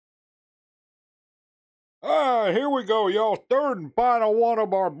Here we go, y'all. Third and final one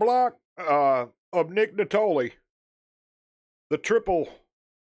of our block of Nick NITTOLI. The triple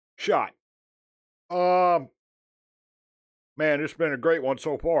shot. Man, it's been a great one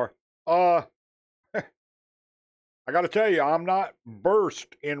so far. I gotta tell you, I'm not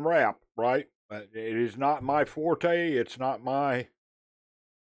versed in rap, right? It is not my forte. It's not my,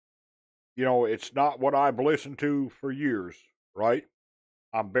 it's not what I've listened to for years, right?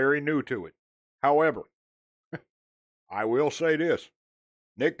 I'm very new to it. However, I will say this.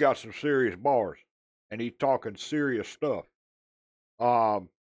 Nick got some serious bars, and he's talking serious stuff. And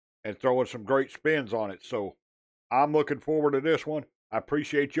throwing some great spins on it. So I'm looking forward to this one. I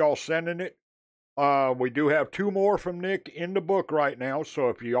appreciate y'all sending it. We do have 2 more from Nick in the book right now. So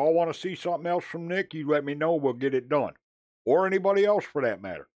if y'all want to see something else from Nick, you let me know. We'll get it done. Or anybody else for that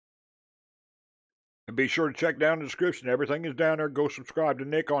matter. And be sure to check down the description. Everything is down there. Go subscribe to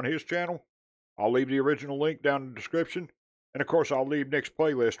Nick on his channel. I'll leave the original link down in the description. And of course, I'll leave Nick's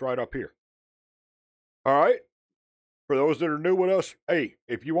playlist right up here. All right. For those that are new with us, hey,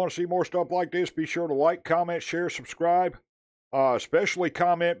 if you want to see more stuff like this, be sure to like, comment, share, subscribe. Especially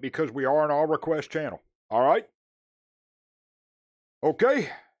comment because we are an all request channel. All right? Okay.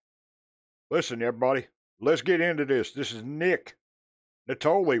 Listen, everybody. Let's get into this. This is Nick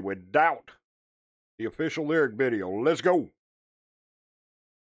NITTOLI with Doubt. The official lyric video. Let's go.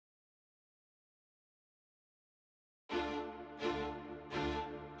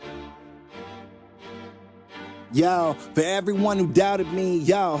 Yo, for everyone who doubted me,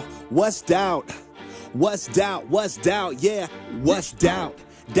 yo, what's doubt? What's doubt? What's doubt? Yeah, what's doubt?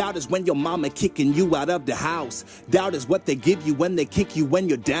 Doubt is when your mama kicking you out of the house. Doubt is what they give you when they kick you when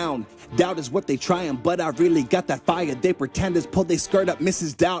you're down. Doubt is what they trying, but I really got that fire. They pretenders pull they skirt up,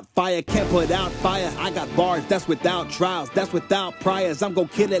 Mrs. Doubtfire. Can't put out fire. I got bars, that's without trials, that's without priors. I'm gon'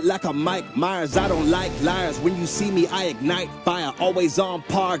 kill it like a Mike Myers. I don't like liars. When you see me, I ignite fire. Always on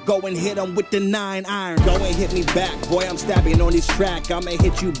par. Go and hit them with the 9-iron. Go and hit me back, boy. I'm stabbing on this track. I'ma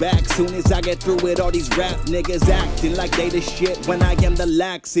hit you back soon as I get through with all these rap niggas acting like they the shit when I am the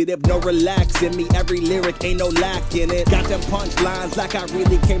laxative. No relax in me. Every lyric ain't no lack in it. Got them punchlines like I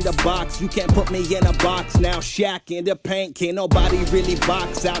really came to box. You can't put me in a box now. Shaq in the paint, can't nobody really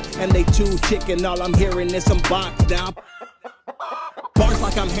box out. And they too chicken, all I'm hearing is some box down. Bars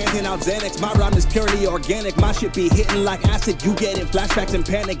like I'm handing out Xanax. My rhyme is purely organic. My shit be hitting like acid. You getting flashbacks and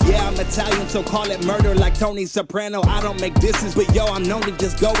panic. Yeah, I'm Italian, so call it murder like Tony Soprano. I don't make disses, but yo, I'm known to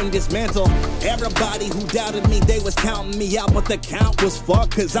just go and dismantle. Everybody who doubted me, they was counting me out, but the count was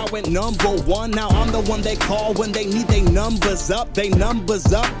fucked, cause I went #1. Now I'm the one they call when they need they numbers up. They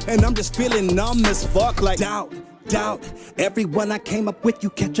numbers up, and I'm just feeling numb as fuck like doubt. Doubt. Everyone I came up with, you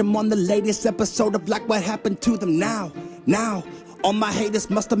catch them on the latest episode of Like What Happened to Them Now. All my haters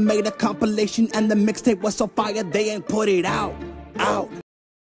must have made a compilation, and the mixtape was so fire they ain't put it out. I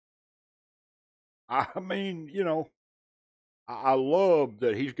mean, I love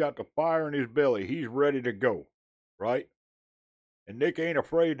that he's got the fire in his belly. He's ready to go, right? And Nick ain't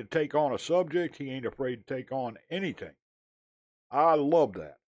afraid to take on a subject. He ain't afraid to take on anything. I love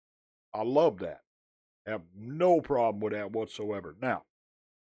that. I love that. I have no problem with that whatsoever. Now,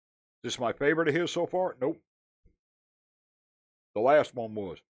 is this my favorite of his so far? Nope. The last one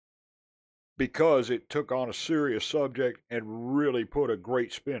was. Because it took on a serious subject and really put a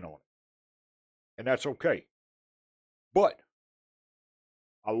great spin on it. And that's okay. But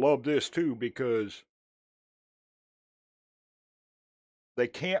I love this too because they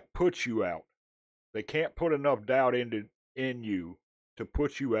can't put you out. They can't put enough doubt in you to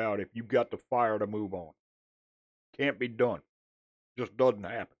put you out if you've got the fire to move on. Can't be done. Just doesn't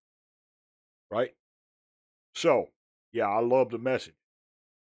happen. Right? So, yeah, I love the message.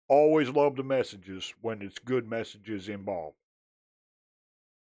 Always love the messages when it's good messages involved.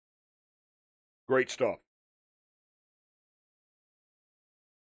 Great stuff.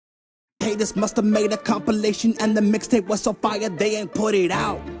 Haters must have made a compilation, and the mixtape was so fire they ain't put it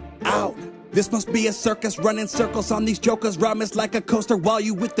out. This must be a circus, running circles on these jokers. Rhyme is like a coaster while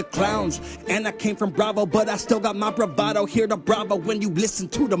you with the clowns. And I came from Bravo, but I still got my bravado. Hear the bravo when you listen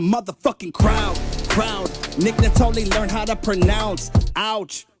to the motherfucking crowd. Nick NITTOLI learned how to pronounce.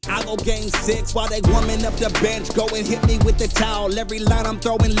 Ouch. I go game 6 while they warming up the bench. Go and hit me with the towel. Every line I'm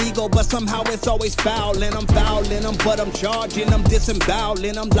throwing legal, but somehow it's always foul. And I'm fouling them, but I'm charging them,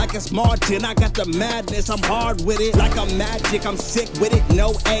 disemboweling them like it's Martin. I got the madness, I'm hard with it like I'm magic. I'm sick with it,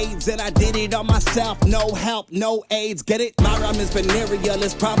 no AIDS, and I did it on myself. No help, no AIDS, get it? My rhyme is venereal,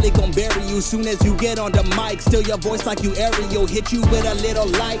 it's probably gonna bury you soon as you get on the mic. Still your voice like you aerial, hit you with a little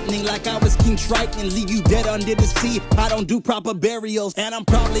lightning like I was King Triton, leave you dead under the sea. I don't do proper burials, and I'm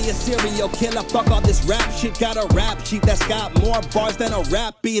probably Probably a serial killer. Fuck all this rap shit. Got a rap sheet that's got more bars than a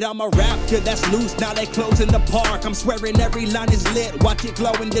rap beat. I'm a raptor that's loose. Now they closing the park. I'm swearing every line is lit. Watch it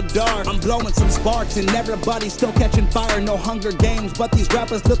glow in the dark. I'm blowing some sparks and everybody's still catching fire. No Hunger Games, but these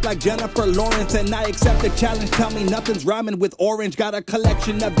rappers look like Jennifer Lawrence, and I accept the challenge. Tell me nothing's rhyming with orange. Got a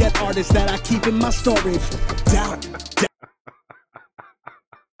collection of dead artists that I keep in my storage. Doubt.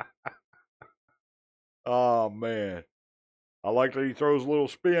 Oh, man. I like that he throws a little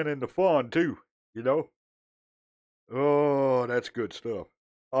spin into fun, too, you know? Oh, that's good stuff.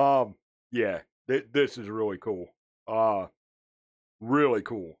 Yeah, this is really cool. Really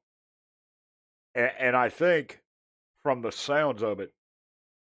cool. And I think from the sounds of it,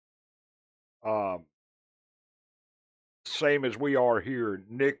 same as we are here,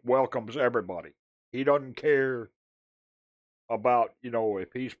 Nick welcomes everybody. He doesn't care about, you know,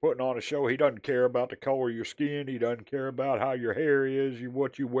 if he's putting on a show, he doesn't care about the color of your skin. He doesn't care about how your hair is,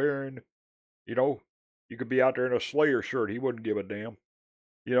 what you're wearing. You know, you could be out there in a Slayer shirt. He wouldn't give a damn,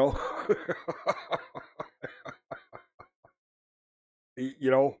 you know.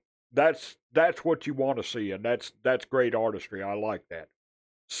 You know, that's what you want to see, and that's great artistry. I like that.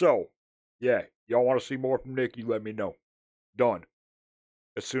 So, yeah, y'all want to see more from Nick, you let me know. Done.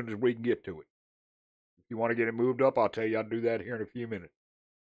 As soon as we can get to it. If you want to get it moved up, I'll tell you I'll do that here in a few minutes.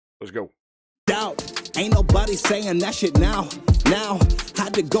 Let's go. Doubt. Ain't nobody saying that shit now.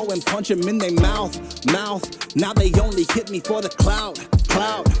 Had to go and punch him in their mouth. Now they only hit me for the clout.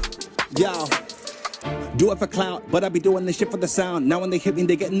 Yo. Do it for clout, but I be doing this shit for the sound. Now when they hit me,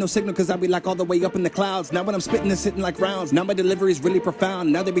 they getting no signal, cause I be like all the way up in the clouds. Now when I'm spitting, it's hitting like rounds. Now my delivery's really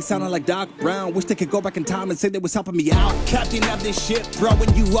profound. Now they be sounding like Doc Brown. Wish they could go back in time and say they was helping me out. Captain of this shit,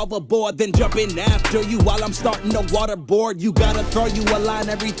 throwing you overboard, then jumping after you while I'm starting to waterboard. You gotta throw you a line,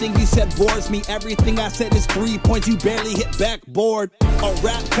 everything you said bores me. Everything I said is 3 points, you barely hit backboard. A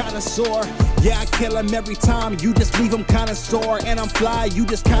rap connoisseur, yeah, I kill him every time. You just leave him kinda sore, and I'm fly, you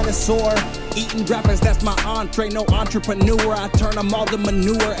just kinda sore. Eating rappers, that's my entree, no entrepreneur. I turn them all to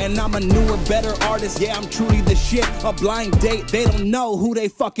manure, and I'm a newer, better artist. Yeah, I'm truly the shit. A blind date, they don't know who they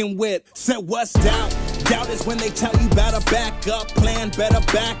fucking with. Said what's doubt? Doubt is when they tell you better back up. Plan, better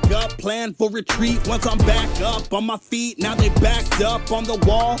back up. Plan for retreat once I'm back up on my feet. Now they backed up on the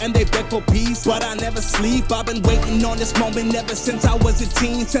wall and they beg for peace, but I never sleep. I've been waiting on this moment ever since I was a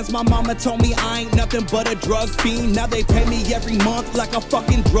teen. Since my mama told me I ain't nothing but a drug fiend. Now they pay me every month like a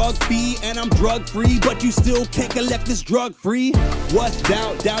fucking drug fee, and I'm drug free, but you still can't collect this drug free. What's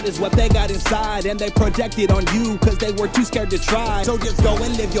doubt? Doubt is what they got inside, and they projected on you cause they were too scared to try. So just go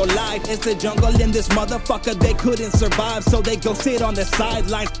and live your life. It's the jungle in this motherfucker. They couldn't survive, so they go sit on the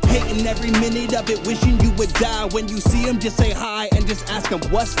sidelines, hating every minute of it, wishing you would die. When you see them, just say hi and just ask them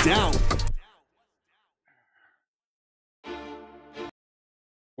what's down.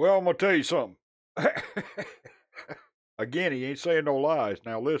 Well, I'm gonna tell you something. Again, he ain't saying no lies.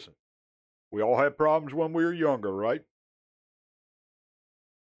 Now listen, we all had problems when we were younger, right?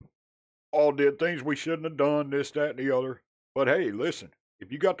 All did things we shouldn't have done, this, that, and the other. But hey, listen,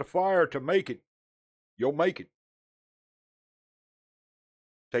 if you got the fire to make it, you'll make it.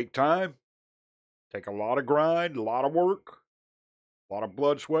 Take time, take a lot of grind, a lot of work, a lot of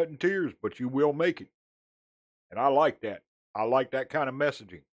blood, sweat, and tears, but you will make it. And I like that. I like that kind of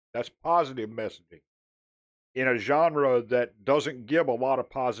messaging. That's positive messaging in a genre that doesn't give a lot of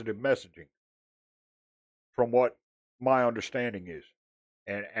positive messaging, from what my understanding is.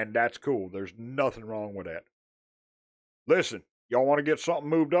 And that's cool. There's nothing wrong with that. Listen, y'all want to get something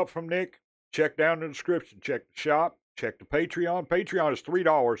moved up from Nick? Check down in the description. Check the shop. Check the Patreon. Patreon is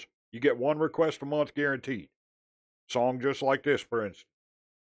 $3. You get one request a month guaranteed. Song just like this, for instance.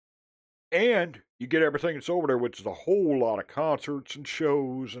 And you get everything that's over there, which is a whole lot of concerts and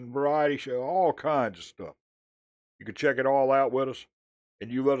shows and variety shows, all kinds of stuff. You can check it all out with us, and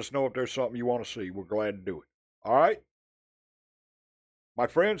you let us know if there's something you want to see. We're glad to do it. All right? My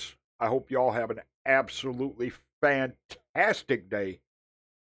friends, I hope y'all have an absolutely fantastic day.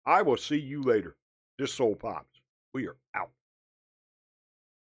 I will see you later. This Soul Pops. We are out.